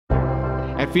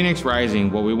At Phoenix Rising,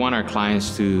 what we want our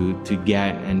clients to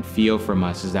get and feel from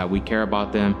us is that we care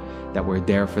about them, that we're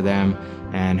there for them,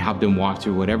 and help them walk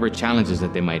through whatever challenges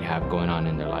that they might have going on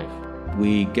in their life.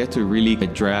 We get to really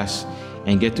address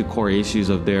and get to core issues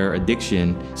of their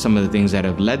addiction, some of the things that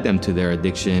have led them to their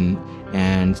addiction,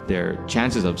 and their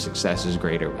chances of success is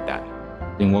greater with that.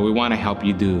 And what we want to help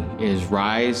you do is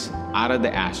rise out of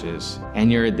the ashes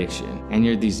and your addiction and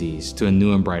your disease to a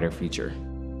new and brighter future.